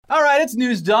All right, it's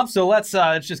news dump, so let's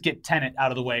just get Tenet out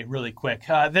of the way really quick.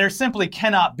 There simply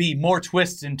cannot be more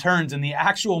twists and turns in the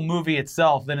actual movie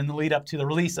itself than in the lead up to the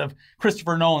release of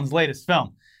Christopher Nolan's latest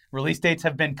film. Release dates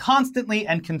have been constantly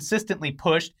and consistently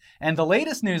pushed, and the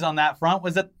latest news on that front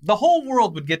was that the whole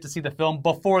world would get to see the film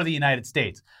before the United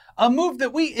States, a move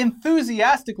that we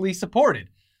enthusiastically supported,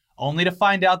 only to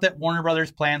find out that Warner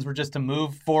Brothers' plans were just to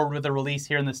move forward with the release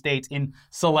here in the States in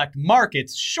select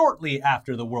markets shortly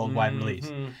after the worldwide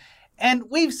release. And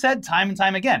we've said time and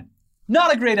time again,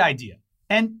 not a great idea.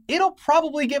 And it'll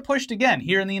probably get pushed again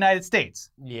here in the United States.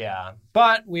 Yeah,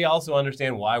 but we also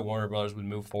understand why Warner Brothers would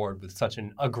move forward with such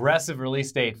an aggressive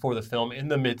release date for the film in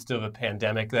the midst of a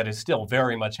pandemic that is still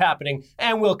very much happening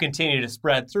and will continue to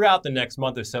spread throughout the next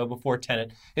month or so before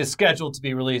Tenet is scheduled to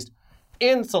be released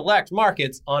in select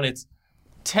markets on its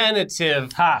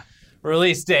tentative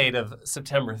release date of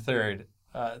September 3rd.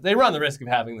 They run the risk of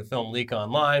having the film leak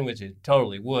online, which it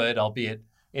totally would, albeit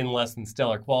in less than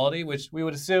stellar quality, which we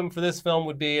would assume for this film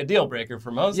would be a deal breaker for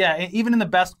most. Yeah, even in the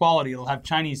best quality, it'll have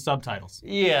Chinese subtitles.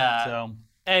 Yeah. So,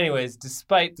 anyways,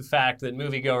 despite the fact that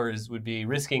moviegoers would be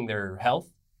risking their health,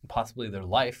 possibly their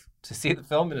life, to see the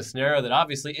film in a scenario that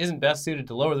obviously isn't best suited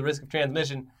to lower the risk of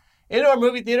transmission, indoor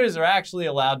movie theaters are actually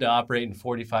allowed to operate in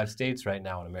 45 states right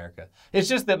now in America. It's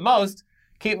just that most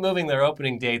keep moving their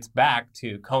opening dates back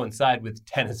to coincide with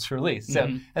Tenet's release.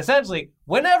 So essentially,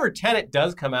 whenever Tenet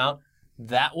does come out,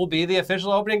 that will be the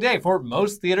official opening day for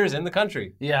most theaters in the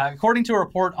country. Yeah, according to a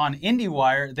report on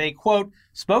IndieWire, they, quote,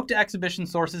 spoke to exhibition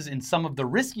sources in some of the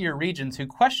riskier regions who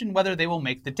questioned whether they will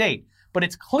make the date. But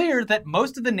it's clear that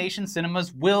most of the nation's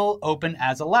cinemas will open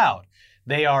as allowed.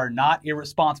 They are not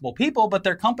irresponsible people, but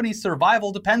their company's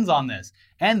survival depends on this,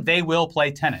 and they will play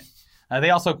Tenet. They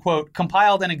also, quote,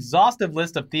 compiled an exhaustive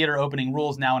list of theater opening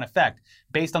rules now in effect.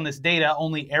 Based on this data,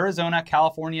 only Arizona,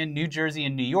 California, New Jersey,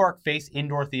 and New York face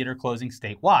indoor theater closing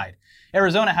statewide.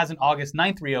 Arizona has an August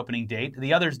 9th reopening date.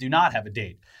 The others do not have a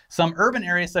date. Some urban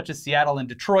areas such as Seattle and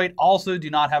Detroit also do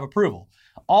not have approval.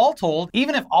 All told,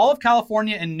 even if all of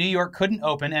California and New York couldn't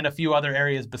open and a few other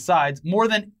areas besides, more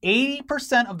than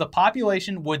 80% of the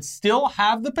population would still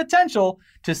have the potential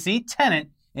to see Tenet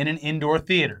in an indoor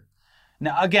theater.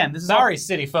 Now, again, this is Sorry,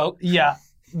 city folk. Yeah,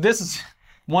 this is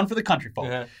one for the country folk.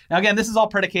 Yeah. Now, again, this is all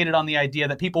predicated on the idea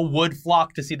that people would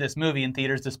flock to see this movie in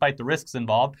theaters despite the risks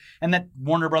involved, and that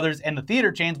Warner Brothers and the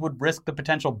theater chains would risk the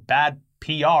potential bad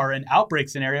PR and outbreak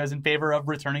scenarios in favor of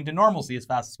returning to normalcy as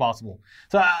fast as possible.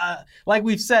 So, like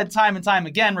we've said time and time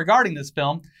again regarding this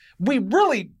film, we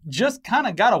really just kind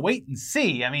of got to wait and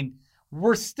see. I mean,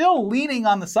 we're still leaning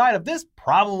on the side of this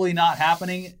probably not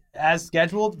happening as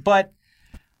scheduled, but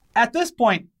at this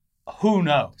point, who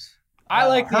knows? I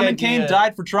like the Herman idea. Cain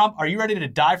died for Trump. Are you ready to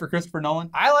die for Christopher Nolan?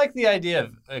 I like the idea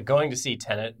of going to see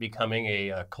Tenet becoming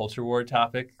a culture war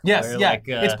topic. Yes, where, yeah,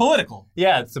 it's political.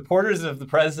 Yeah, supporters of the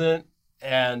president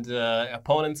and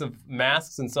opponents of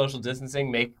masks and social distancing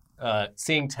make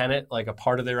seeing Tenet like a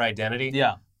part of their identity.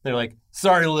 Yeah. They're like,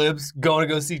 sorry, libs, going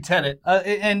to go see Tenet.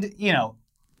 And, you know,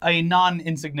 a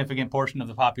non-insignificant portion of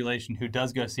the population who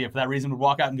does go see it for that reason would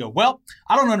walk out and go, well,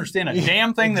 I don't understand a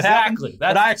damn thing that happened,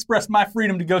 but I expressed my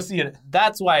freedom to go see it.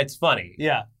 That's why it's funny.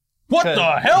 Yeah. What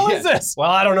the hell is this? Well,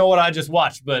 I don't know what I just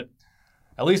watched, but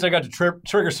at least I got to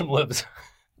trigger some libs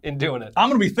in doing it. I'm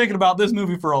going to be thinking about this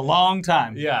movie for a long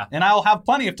time. Yeah. And I'll have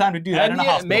plenty of time to do that in a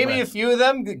hospital maybe bed. a few of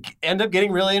them end up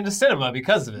getting really into cinema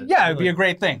because of it. Yeah, it'd be a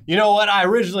great thing. You know what? I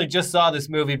originally just saw this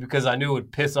movie because I knew it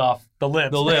would piss off The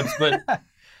libs. but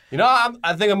you know,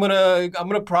 I think I'm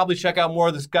gonna probably check out more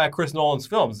of this guy Chris Nolan's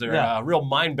films. They're real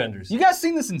mind benders. You guys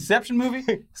seen this Inception movie?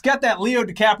 It's got that Leo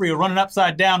DiCaprio running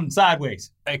upside down and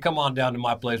sideways. Hey, come on down to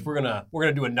my place. We're gonna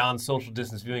do a non-social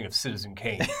distance viewing of Citizen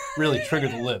Kane. Really trigger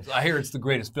the libs. I hear it's the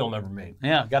greatest film ever made.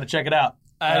 Yeah, got to check it out.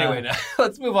 Anyway, now,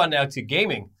 let's move on now to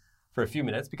gaming for a few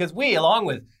minutes because we, along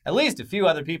with at least a few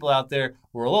other people out there,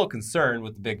 were a little concerned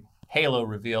with the big Halo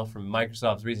reveal from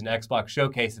Microsoft's recent Xbox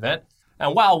Showcase event.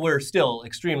 And while we're still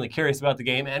extremely curious about the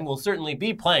game, and we'll certainly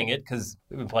be playing it, because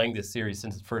we've been playing this series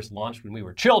since it first launched when we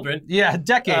were children. Yeah,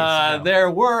 decades ago. There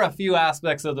were a few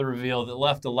aspects of the reveal that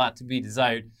left a lot to be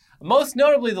desired. Most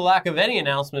notably, the lack of any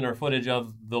announcement or footage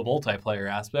of the multiplayer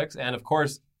aspects. And of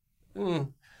course,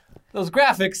 those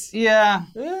graphics. Yeah.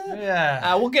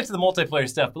 We'll get to the multiplayer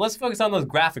stuff, but let's focus on those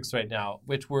graphics right now,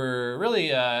 which were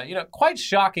really, quite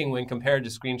shocking when compared to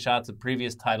screenshots of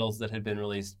previous titles that had been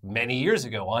released many years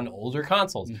ago on older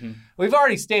consoles. Mm-hmm. We've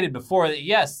already stated before that,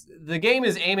 yes, the game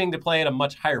is aiming to play at a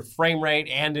much higher frame rate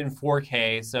and in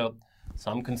 4K, so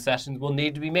some concessions will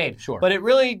need to be made. Sure. But it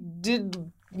really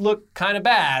did look kind of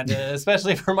bad,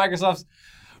 especially for Microsoft's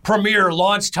premier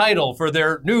launch title for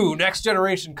their new next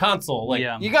generation console. Like,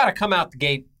 you got to come out the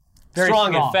gate very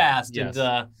strong and fast. Yes.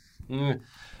 And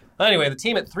anyway, the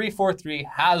team at 343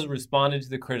 has responded to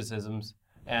the criticisms,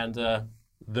 and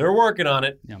they're working on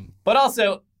it. Yeah. But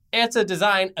also, it's a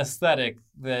design aesthetic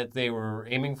that they were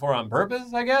aiming for on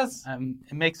purpose, I guess.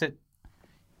 It makes it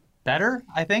better,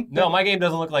 I think. No, my game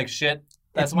doesn't look like shit.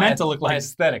 That's it's meant to look like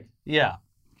aesthetic. Yeah.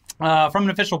 From an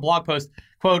official blog post,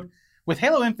 quote, "With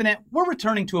Halo Infinite, we're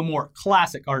returning to a more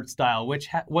classic art style, which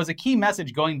was a key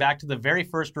message going back to the very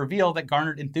first reveal that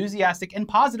garnered enthusiastic and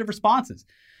positive responses.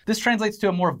 This translates to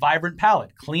a more vibrant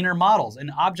palette, cleaner models,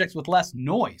 and objects with less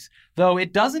noise, though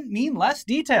it doesn't mean less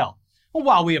detail. Well,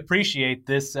 while we appreciate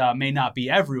this may not be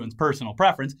everyone's personal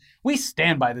preference, we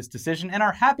stand by this decision and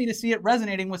are happy to see it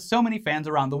resonating with so many fans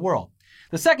around the world.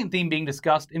 The second theme being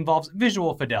discussed involves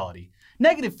visual fidelity.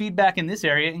 Negative feedback in this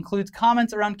area includes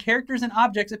comments around characters and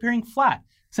objects appearing flat,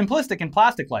 simplistic and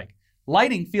plastic-like,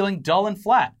 lighting feeling dull and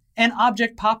flat, and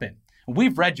object pop-in.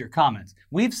 We've read your comments.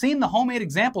 We've seen the homemade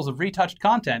examples of retouched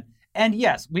content, and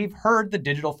yes, we've heard the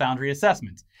Digital Foundry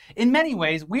assessments. In many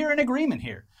ways, we are in agreement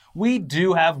here. We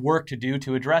do have work to do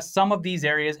to address some of these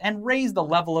areas and raise the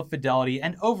level of fidelity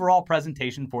and overall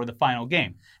presentation for the final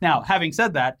game." Now, having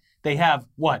said that, they have,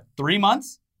 3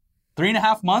 months?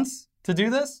 3.5 months to do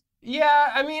this?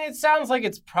 Yeah, I mean, it sounds like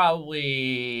it's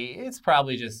probably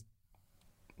just,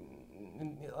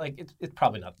 like, it's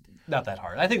probably not that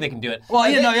hard. I think they can do it. Well,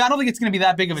 I don't think it's going to be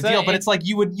that big of a deal, but it's like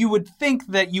you would think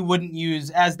that you wouldn't use,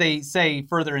 as they say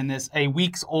further in this, a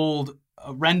week's old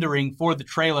rendering for the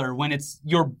trailer when it's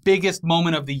your biggest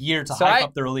moment of the year to hype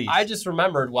up the release. I just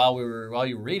remembered while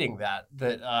you were reading that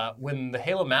when the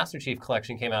Halo Master Chief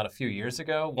Collection came out a few years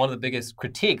ago, one of the biggest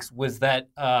critiques was that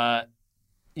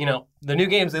the new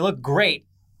games, they look great,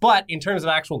 but in terms of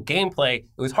actual gameplay,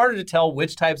 it was harder to tell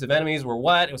which types of enemies were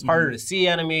what. It was harder to see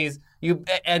enemies. The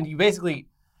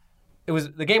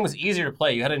game was easier to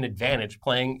play. You had an advantage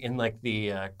playing in like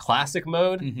the classic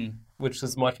mode, which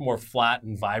was much more flat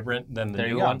and vibrant than the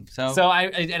new one.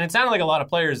 And it sounded like a lot of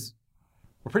players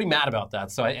were pretty mad about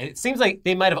that. So it seems like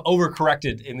they might have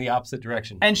overcorrected in the opposite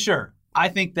direction. And sure, I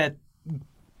think that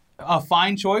a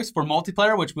fine choice for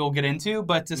multiplayer, which we'll get into,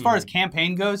 but as far as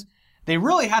campaign goes, they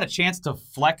really had a chance to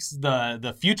flex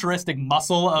the futuristic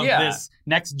muscle of this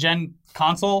next-gen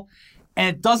console,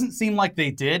 and it doesn't seem like they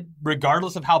did,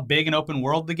 regardless of how big an open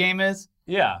world the game is.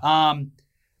 Yeah.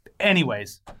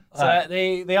 Anyways. So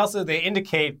they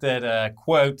indicate that,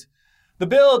 quote, "The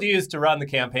build used to run the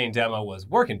campaign demo was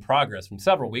work in progress from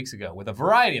several weeks ago, with a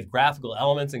variety of graphical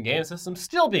elements and game systems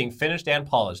still being finished and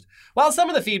polished. While some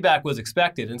of the feedback was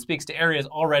expected and speaks to areas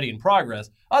already in progress,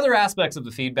 other aspects of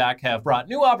the feedback have brought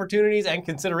new opportunities and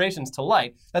considerations to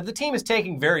light that the team is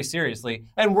taking very seriously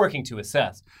and working to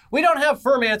assess. We don't have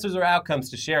firm answers or outcomes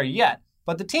to share yet,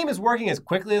 but the team is working as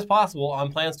quickly as possible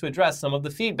on plans to address some of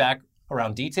the feedback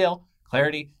around detail,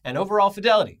 clarity, and overall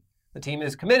fidelity. The team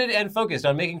is committed and focused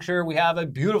on making sure we have a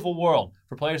beautiful world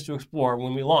for players to explore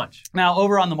when we launch." Now,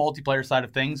 over on the multiplayer side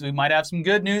of things, we might have some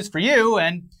good news for you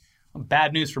and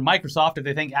bad news for Microsoft if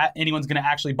they think anyone's going to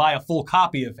actually buy a full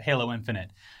copy of Halo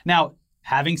Infinite. Now,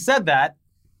 having said that,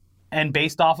 and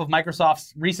based off of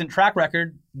Microsoft's recent track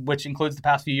record, which includes the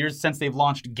past few years since they've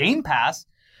launched Game Pass,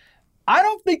 I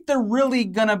don't think they're really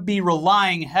going to be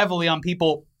relying heavily on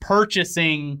people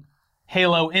purchasing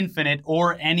Halo Infinite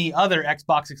or any other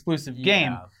Xbox exclusive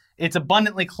game. It's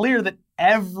abundantly clear that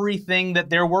everything that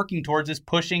they're working towards is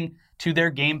pushing to their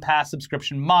Game Pass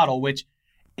subscription model, which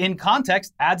in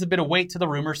context adds a bit of weight to the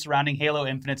rumors surrounding Halo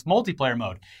Infinite's multiplayer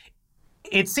mode.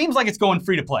 It seems like it's going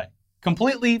free to play.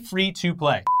 Completely free to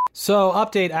play. So,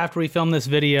 update after we filmed this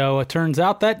video, it turns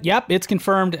out that, yep, it's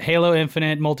confirmed Halo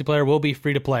Infinite multiplayer will be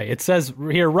free to play. It says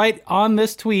here right on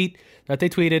this tweet that they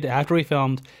tweeted after we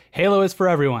filmed, "Halo is for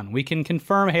everyone. We can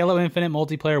confirm Halo Infinite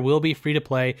multiplayer will be free to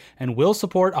play and will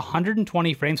support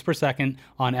 120 frames per second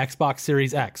on Xbox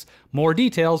Series X. More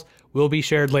details will be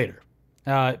shared later."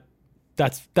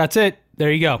 That's it.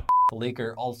 There you go. The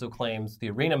leaker also claims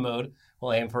the arena mode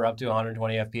will aim for up to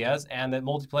 120 FPS and that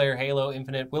multiplayer Halo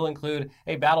Infinite will include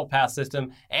a battle pass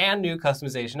system and new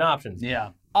customization options.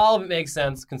 Yeah. All of it makes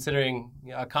sense considering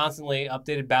a constantly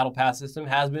updated battle pass system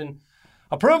has been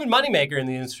a proven moneymaker in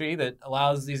the industry that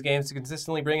allows these games to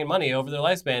consistently bring in money over their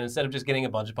lifespan instead of just getting a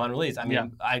bunch upon release. I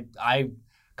mean,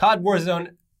 COD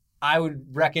Warzone, I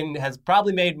would reckon, has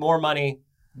probably made more money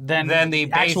than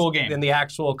the actual game, than the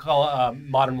actual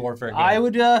Modern Warfare game. I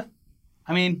would,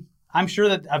 I'm sure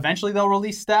that eventually they'll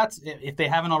release stats if they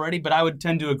haven't already, but I would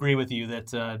tend to agree with you that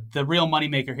the real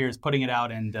moneymaker here is putting it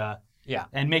out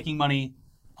and making money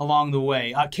along the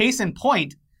way. Case in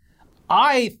point,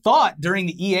 I thought during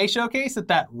the EA showcase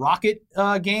that Rocket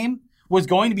game was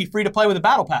going to be free to play with a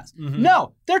battle pass.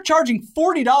 No, they're charging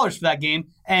 $40 for that game,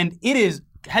 and it is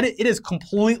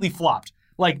completely flopped.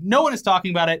 Like, no one is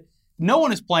talking about it. No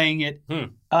one is playing it.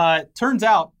 Turns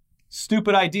out,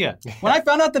 stupid idea. When I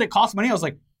found out that it cost money, I was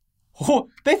like, oh,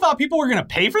 they thought people were going to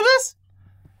pay for this?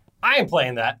 I ain't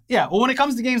playing that. Yeah, well, when it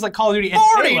comes to games like Call of Duty and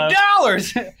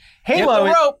 $40!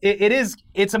 Halo,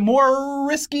 it's a more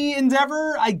risky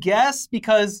endeavor, I guess,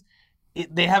 because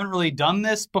they haven't really done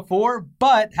this before.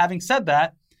 But having said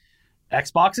that,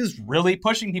 Xbox is really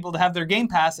pushing people to have their Game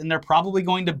Pass, and they're probably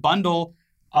going to bundle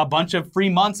a bunch of free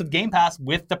months of Game Pass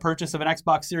with the purchase of an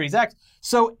Xbox Series X.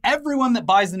 So everyone that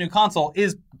buys the new console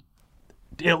is,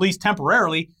 at least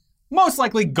temporarily, most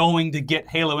likely going to get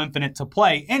Halo Infinite to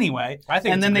play anyway. I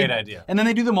think it's a great idea. And then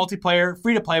they do the multiplayer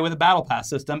free-to-play with a Battle Pass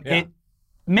system. Yeah. It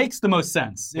makes the most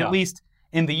sense, at least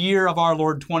in the year of our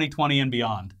Lord 2020 and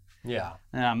beyond. Yeah.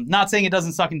 Not saying it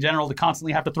doesn't suck in general to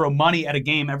constantly have to throw money at a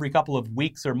game every couple of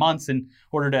weeks or months in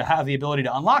order to have the ability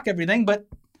to unlock everything, but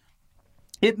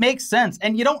it makes sense.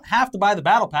 And you don't have to buy the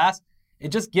Battle Pass. It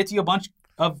just gets you a bunch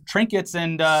of trinkets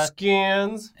and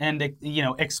skins and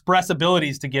express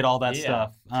abilities to get all that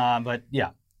stuff. But yeah.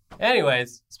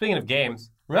 Anyways, speaking of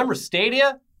games, remember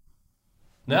Stadia?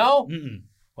 No? Mm-mm.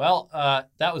 Well,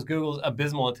 that was Google's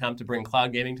abysmal attempt to bring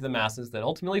cloud gaming to the masses that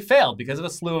ultimately failed because of a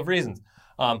slew of reasons.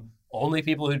 Only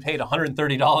people who paid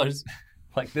 $130,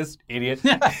 like this idiot,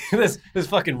 this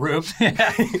fucking rube.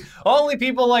 Only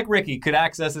people like Ricky could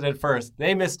access it at first.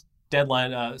 They missed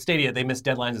Stadia, they missed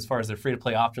deadlines as far as their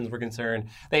free-to-play options were concerned.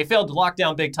 They failed to lock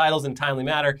down big titles in a timely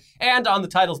manner. And on the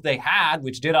titles they had,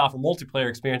 which did offer multiplayer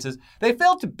experiences, they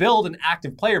failed to build an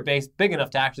active player base big enough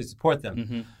to actually support them.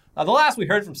 Mm-hmm. The last we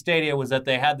heard from Stadia was that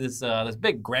they had this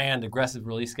big, grand, aggressive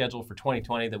release schedule for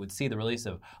 2020 that would see the release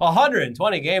of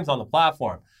 120 games on the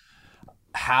platform.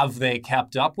 Have they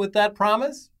kept up with that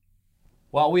promise?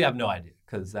 Well, we have no idea,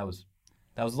 because that was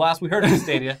the last we heard of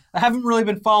Stadia. I haven't really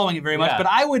been following it very much, but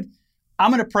I'm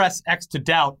going to press X to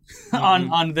doubt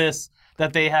on this,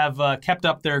 that they have kept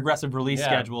up their aggressive release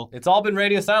schedule. It's all been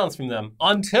radio silence from them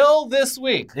until this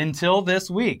week.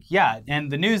 Yeah. And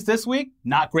the news this week,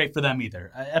 not great for them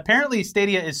either. Apparently,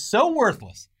 Stadia is so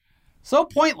worthless, so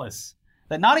pointless,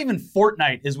 that not even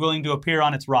Fortnite is willing to appear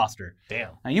on its roster.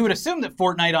 Damn. Now, you would assume that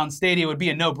Fortnite on Stadia would be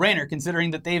a no-brainer,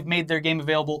 considering that they've made their game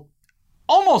available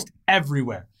almost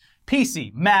everywhere.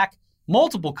 PC, Mac,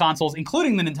 multiple consoles,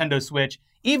 including the Nintendo Switch,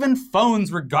 even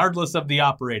phones regardless of the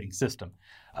operating system.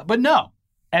 But no,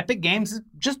 Epic Games is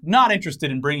just not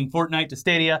interested in bringing Fortnite to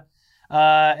Stadia.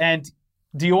 And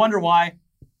do you wonder why?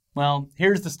 Well,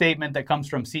 here's the statement that comes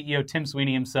from CEO Tim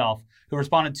Sweeney himself, who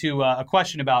responded to a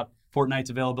question about Fortnite's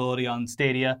availability on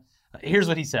Stadia. Here's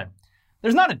what he said.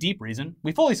 There's not a deep reason.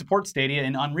 We fully support Stadia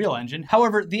in Unreal Engine.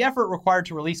 However, the effort required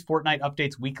to release Fortnite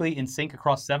updates weekly in sync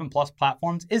across 7+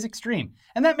 platforms is extreme,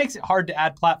 and that makes it hard to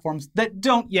add platforms that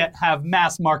don't yet have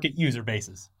mass market user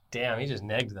bases. Damn, he just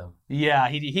negged them. Yeah,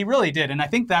 he really did, and I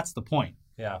think that's the point.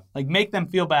 Yeah. Like, make them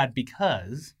feel bad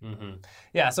because... Mm-hmm.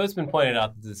 Yeah, so it's been pointed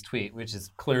out that this tweet, which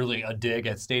is clearly a dig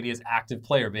at Stadia's active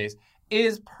player base,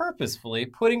 is purposefully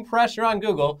putting pressure on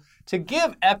Google to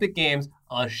give Epic Games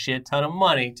a shit ton of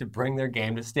money to bring their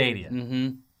game to Stadia. Mm-hmm.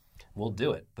 We'll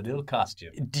do it, but it'll cost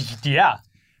you. Yeah.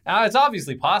 Now, it's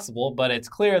obviously possible, but it's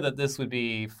clear that this would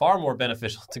be far more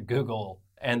beneficial to Google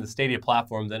and the Stadia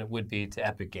platform than it would be to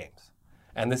Epic Games.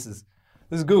 And this is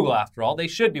Google, after all. They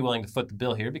should be willing to foot the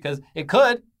bill here because it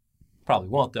could, probably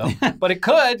won't though, but it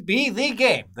could be the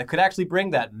game that could actually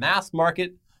bring that mass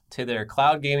market to their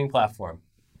cloud gaming platform.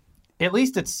 At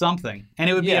least it's something. And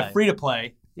it would be a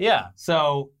free-to-play. Yeah.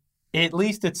 So at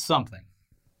least it's something.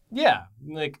 Yeah.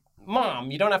 Like, Mom,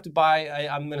 you don't have to buy...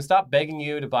 I'm going to stop begging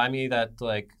you to buy me that,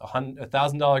 like,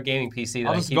 $1,000 gaming PC.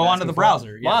 I'll just go onto the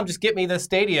browser. Yeah. Mom, just get me the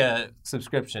Stadia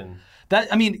subscription.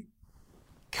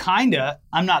 Kinda.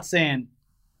 I'm not saying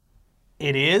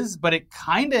it is, but it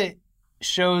kinda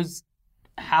shows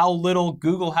how little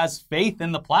Google has faith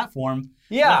in the platform.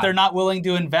 Yeah. That they're not willing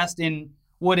to invest in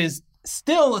what is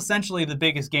still essentially the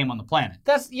biggest game on the planet.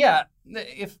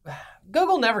 If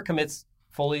Google never commits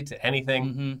fully to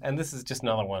anything, and this is just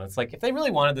another one. It's like, if they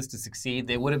really wanted this to succeed,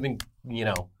 they would have been,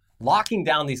 locking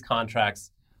down these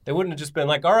contracts. They wouldn't have just been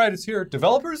like, all right, it's here.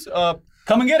 Developers,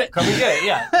 come and get it. Come and get it,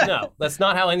 yeah. No, that's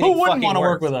not how anything Who wouldn't want to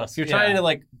works. work with us? If you're trying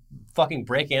to, fucking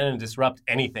break in and disrupt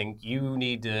anything, you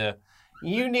need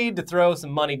to throw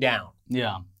some money down.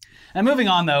 Yeah. And moving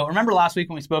on, though, remember last week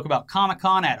when we spoke about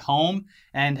Comic-Con at home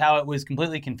and how it was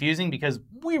completely confusing because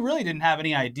we really didn't have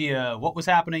any idea what was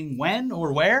happening when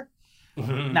or where?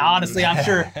 Now, honestly, I'm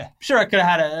sure I could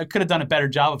have done a better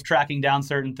job of tracking down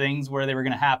certain things where they were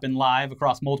going to happen live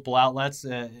across multiple outlets,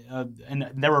 and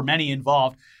there were many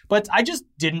involved. But I just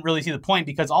didn't really see the point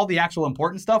because all the actual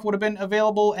important stuff would have been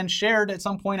available and shared at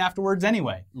some point afterwards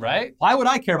anyway. Right? Why would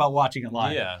I care about watching it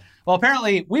live? Yeah. Well,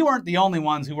 apparently, we weren't the only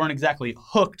ones who weren't exactly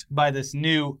hooked by this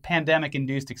new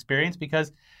pandemic-induced experience because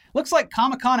it looks like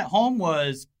Comic-Con at home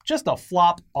was just a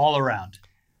flop all around.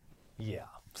 Yeah.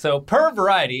 So, per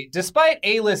Variety, despite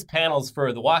A-list panels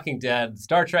for The Walking Dead,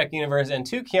 Star Trek universe, and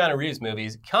 2 Keanu Reeves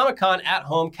movies, Comic-Con at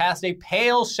home cast a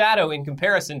pale shadow in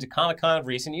comparison to Comic-Con of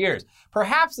recent years.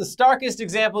 Perhaps the starkest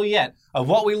example yet of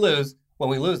what we lose when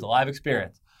we lose the live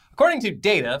experience. According to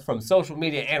data from social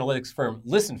media analytics firm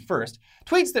Listen First,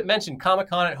 tweets that mentioned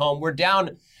Comic-Con at home were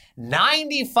down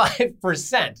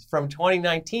 95% from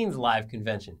 2019's live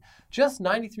convention. Just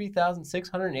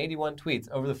 93,681 tweets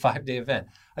over the 5-day event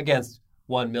against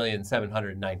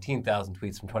 1,719,000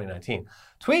 tweets from 2019.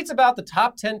 Tweets about the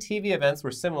top 10 TV events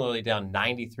were similarly down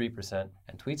 93%,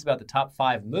 and tweets about the top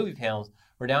 5 movie panels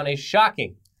were down a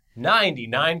shocking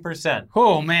 99%.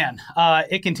 Oh, man.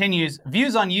 It continues.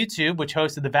 Views on YouTube, which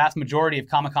hosted the vast majority of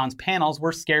Comic-Con's panels,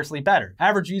 were scarcely better.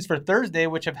 Average views for Thursday,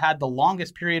 which have had the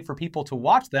longest period for people to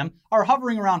watch them, are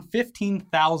hovering around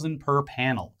 15,000 per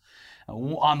panel.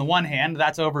 On the one hand,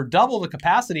 that's over double the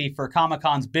capacity for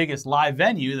Comic-Con's biggest live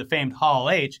venue, the famed Hall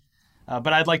H.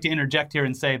 But I'd like to interject here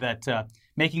and say that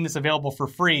making this available for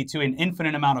free to an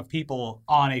infinite amount of people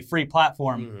on a free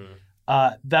platform,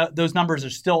 those numbers are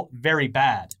still very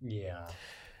bad. Yeah.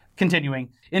 Continuing,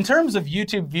 in terms of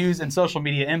YouTube views and social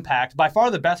media impact, by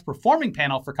far the best performing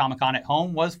panel for Comic-Con at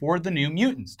home was for The New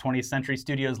Mutants, 20th Century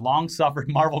Studios'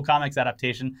 long-suffered Marvel Comics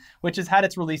adaptation, which has had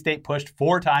its release date pushed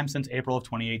 4 times since April of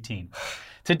 2018.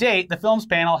 To date, the film's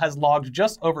panel has logged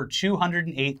just over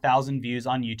 208,000 views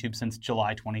on YouTube since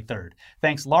July 23rd,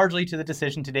 thanks largely to the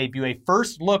decision to debut a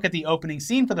first look at the opening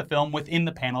scene for the film within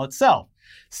the panel itself.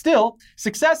 Still,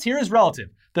 success here is relative.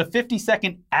 The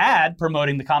 50-second ad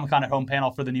promoting the Comic-Con at Home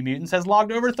panel for The New Mutants has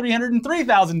logged over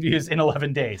 303,000 views in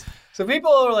 11 days. So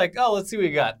people are like, oh, let's see what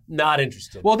we got. Not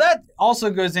interested. Well, that also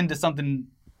goes into something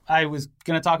I was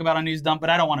going to talk about on News Dump, but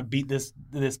I don't want to beat this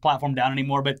platform down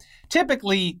anymore. But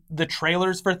typically, the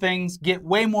trailers for things get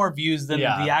way more views than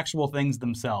the actual things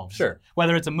themselves. Sure.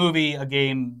 Whether it's a movie, a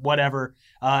game, whatever.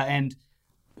 And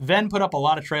Venn put up a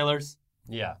lot of trailers.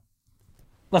 Yeah.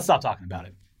 Let's stop talking about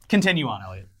it. Continue on,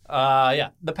 Elliot.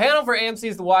 The panel for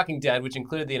AMC's The Walking Dead, which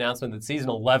included the announcement that season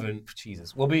 11,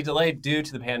 will be delayed due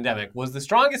to the pandemic, was the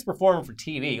strongest performer for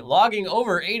TV, logging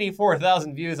over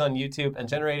 84,000 views on YouTube and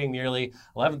generating nearly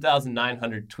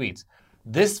 11,900 tweets.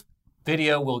 This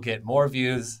video will get more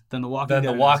views than the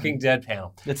Walking Dead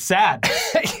panel. It's sad.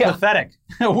 Pathetic.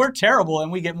 We're terrible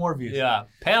and we get more views. Yeah.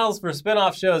 Panels for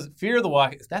spin-off shows Fear the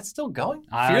Walking... Is that still going?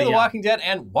 Fear the Walking Dead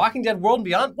and Walking Dead World and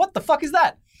Beyond? What the fuck is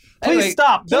that? Please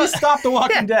stop. Please stop The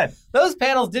Walking Dead. Those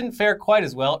panels didn't fare quite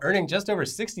as well, earning just over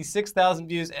 66,000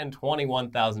 views and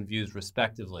 21,000 views,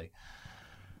 respectively.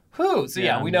 Whew. So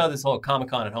yeah, we know this whole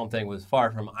Comic-Con at home thing was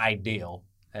far from ideal,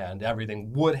 and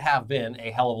everything would have been a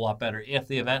hell of a lot better if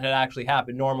the event had actually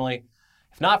happened normally,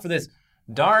 if not for this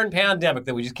darn pandemic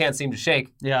that we just can't seem to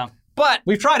shake. Yeah. But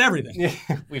we've tried everything.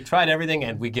 We've tried everything,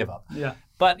 and we give up. Yeah.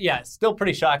 But yeah, it's still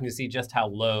pretty shocking to see just how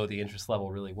low the interest level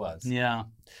really was. Yeah.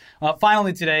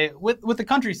 Finally today, with the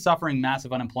country suffering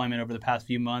massive unemployment over the past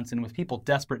few months and with people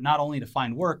desperate not only to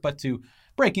find work but to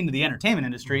break into the entertainment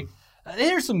industry,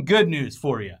 here's some good news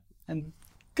for you. And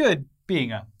good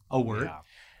being a word. Yeah.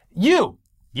 You,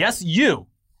 yes you,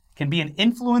 can be an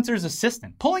influencer's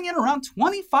assistant, pulling in around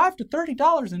 $25 to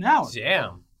 $30 an hour.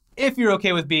 Damn. If you're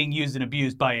okay with being used and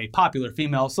abused by a popular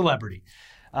female celebrity.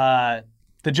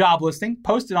 The job listing,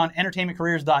 posted on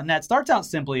entertainmentcareers.net, starts out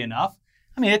simply enough.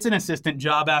 I mean, it's an assistant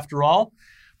job after all,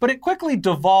 but it quickly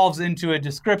devolves into a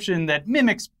description that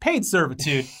mimics paid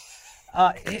servitude.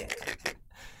 It's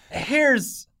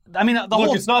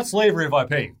not slavery if I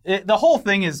pay. The whole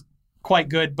thing is quite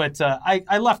good, but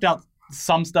I left out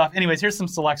some stuff. Anyways, here's some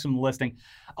selects from the listing.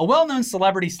 A well-known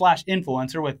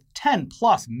celebrity/influencer with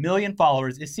 10+ million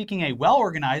followers is seeking a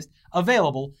well-organized,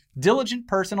 available, diligent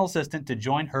personal assistant to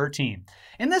join her team.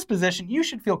 In this position, you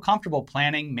should feel comfortable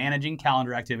planning, managing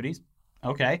calendar activities.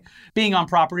 Okay. Being on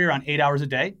property around 8 hours a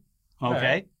day.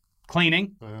 Okay.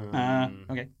 Cleaning.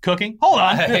 Okay. Cooking. Hold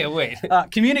on. Hey, wait.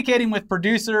 Communicating with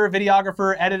producer,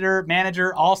 videographer, editor,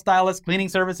 manager, all stylists, cleaning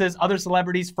services, other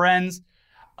celebrities, friends.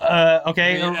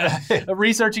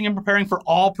 Researching and preparing for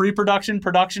all pre-production,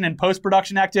 production, and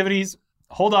post-production activities.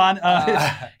 Hold on.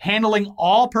 Handling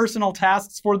all personal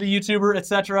tasks for the YouTuber,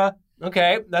 etc.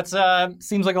 Okay, that's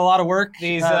seems like a lot of work.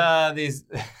 These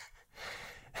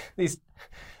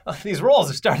these roles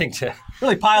are starting to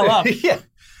Really pile up. yeah.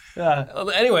 Uh,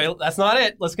 Anyway, that's not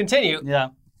it. Let's continue. yeah.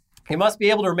 You must be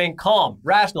able to remain calm,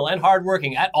 rational, and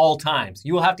hardworking at all times.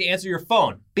 You will have to answer your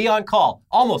phone, be on call,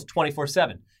 almost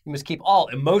 24/7. You must keep all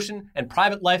emotion and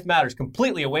private life matters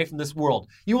completely away from this world.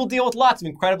 You will deal with lots of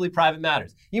incredibly private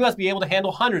matters. You must be able to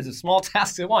handle hundreds of small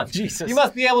tasks at once. Jesus. You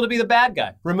must be able to be the bad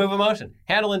guy, remove emotion,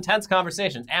 handle intense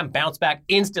conversations, and bounce back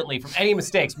instantly from any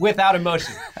mistakes without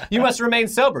emotion. You must remain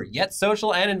sober, yet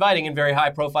social and inviting in very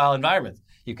high-profile environments.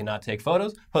 You cannot take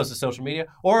photos, post to social media,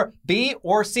 or be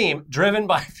or seem driven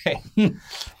by fame.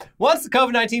 Once the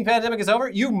COVID-19 pandemic is over,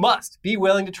 you must be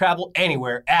willing to travel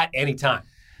anywhere at any time.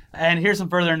 And here's some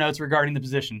further notes regarding the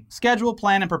position. Schedule,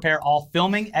 plan, and prepare all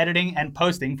filming, editing, and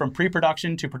posting from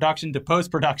pre-production to production to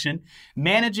post-production,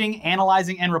 managing,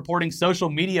 analyzing, and reporting social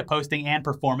media posting and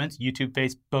performance, YouTube,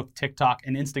 Facebook, TikTok,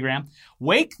 and Instagram.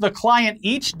 Wake the client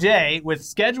each day with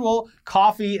schedule,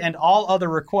 coffee, and all other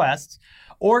requests.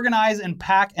 Organize and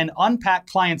pack and unpack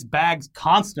clients' bags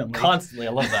constantly. Constantly,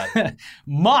 I love that.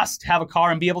 Must have a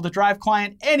car and be able to drive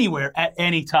client anywhere at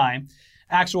any time.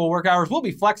 Actual work hours will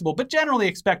be flexible, but generally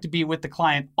expect to be with the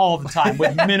client all the time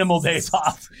with minimal days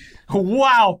off.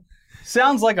 Wow.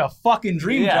 Sounds like a fucking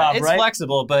dream job, it's right?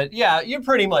 flexible, but yeah, you're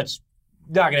pretty much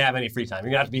not going to have any free time.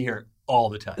 You're going to have to be here all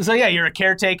the time. So yeah, you're a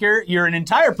caretaker, you're an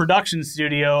entire production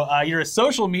studio, you're a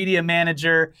social media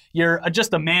manager, you're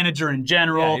just a manager in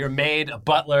general. Yeah, you're a maid, a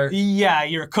butler. Yeah,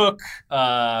 you're a cook,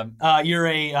 you're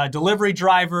a delivery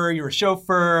driver, you're a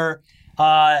chauffeur,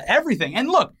 everything. And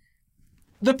look,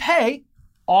 the pay,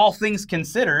 all things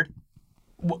considered,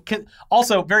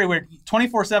 also very weird,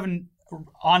 24/7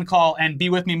 on call and be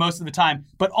with me most of the time,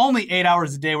 but only 8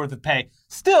 hours a day worth of pay.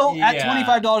 Still, at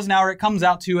 $25 an hour, it comes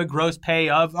out to a gross pay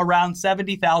of around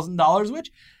 $70,000,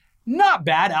 which not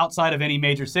bad outside of any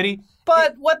major city.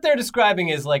 But what they're describing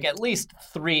is like at least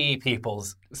 3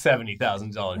 people's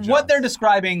 $70,000 job. What they're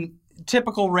describing,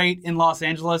 typical rate in Los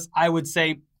Angeles, I would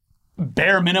say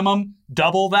bare minimum,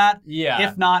 double that. Yeah.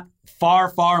 If not far,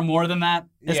 far more than that.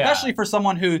 Especially for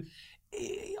someone who,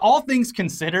 all things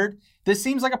considered, this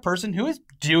seems like a person who is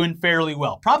doing fairly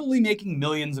well, probably making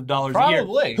millions of dollars a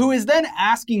year, who is then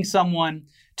asking someone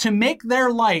to make their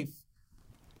life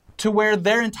to where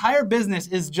their entire business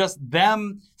is just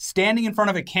them standing in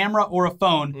front of a camera or a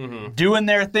phone, doing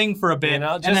their thing for a bit,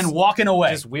 and then walking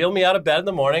away. Just wheel me out of bed in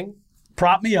the morning,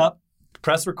 prop me up,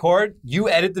 press record, you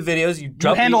edit the videos, you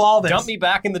handle all this. Dump me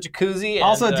back in the jacuzzi. And,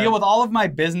 also deal with all of my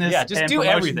business. Yeah, just do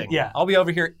promotion. everything. Yeah. I'll be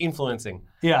over here influencing.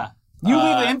 Yeah. You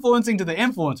leave the influencing to the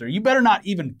influencer. You better not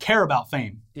even care about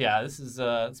fame. Yeah, this is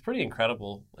it's pretty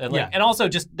incredible. And, and also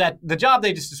just that the job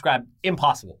they just described,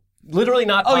 impossible. Literally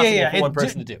not possible for one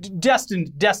person to do.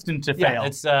 Destined to fail.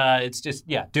 It's just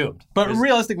doomed. But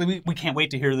realistically, we can't wait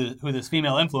to hear who this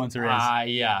female influencer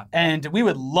is. Yeah. And we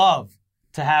would love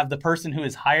to have the person who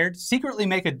is hired secretly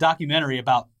make a documentary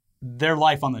about their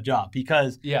life on the job,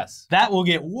 because that will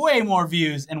get way more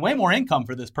views and way more income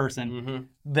for this person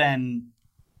than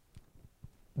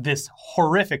this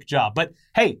horrific job. But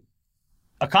hey,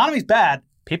 economy's bad.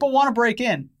 People want to break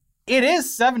in. It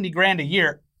is $70,000 a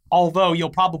year, although you'll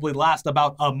probably last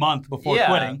about a month before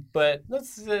quitting. But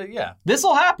that's this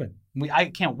will happen. I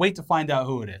can't wait to find out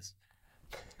who it is.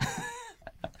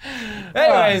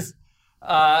 Anyways,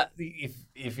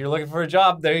 if you're looking for a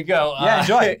job, there you go.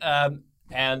 Enjoy it.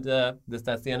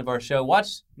 That's the end of our show.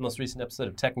 Watch the most recent episode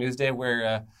of Tech News Day,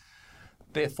 where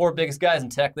the 4 biggest guys in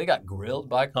tech, they got grilled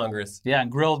by Congress. Yeah, and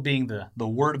grilled being the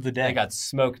word of the day. They got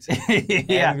smoked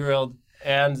and grilled.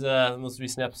 And the most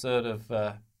recent episode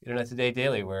of Internet Today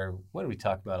Daily, where, what did we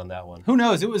talk about on that one? Who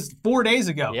knows? It was 4 days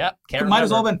ago. Yep, can't remember. Might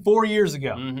as well have been 4 years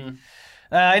ago.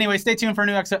 Anyway, stay tuned for a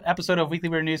new episode of Weekly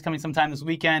Weird News coming sometime this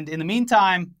weekend. In the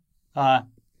meantime, I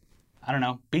don't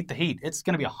know, beat the heat. It's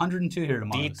going to be 102 here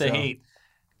tomorrow. Beat the heat.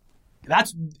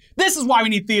 This is why we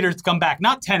need theaters to come back,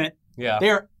 not Tenet. Yeah. They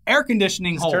are air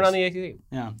conditioning holes. Turn on the AC.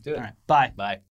 Yeah. Do it. All right. Bye. Bye.